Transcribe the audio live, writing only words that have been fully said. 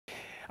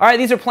All right,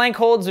 these are plank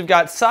holds. We've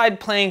got side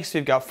planks,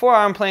 we've got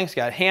forearm planks, we've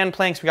got hand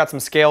planks, we've got some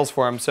scales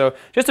for them. So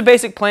just a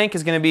basic plank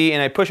is going to be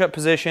in a push-up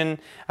position,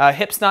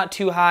 hips not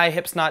too high,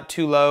 hips not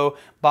too low,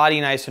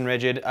 body nice and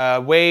rigid.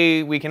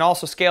 Way we can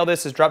also scale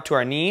this is drop to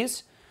our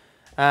knees.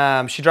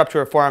 She dropped to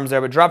her forearms there,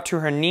 but drop to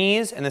her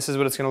knees, and this is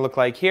what it's going to look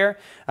like here.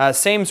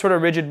 Same sort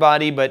of rigid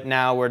body, but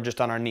now we're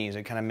just on our knees.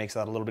 It kind of makes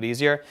that a little bit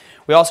easier.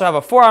 We also have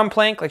a forearm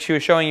plank, like she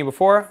was showing you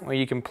before, where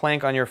you can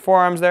plank on your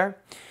forearms there.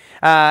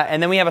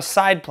 And then we have a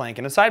side plank,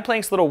 and a side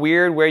plank's a little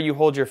weird where you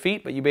hold your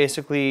feet, but you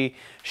basically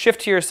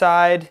shift to your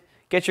side,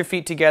 get your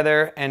feet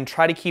together, and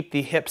try to keep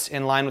the hips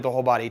in line with the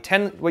whole body.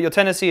 What you'll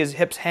tend to see is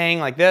hips hang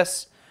like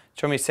this.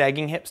 Show me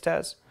sagging hips,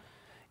 Tez.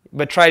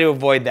 But try to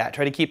avoid that.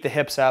 Try to keep the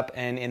hips up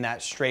and in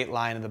that straight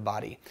line of the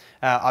body.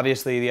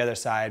 Obviously, the other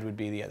side would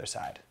be the other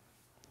side.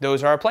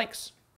 Those are our planks.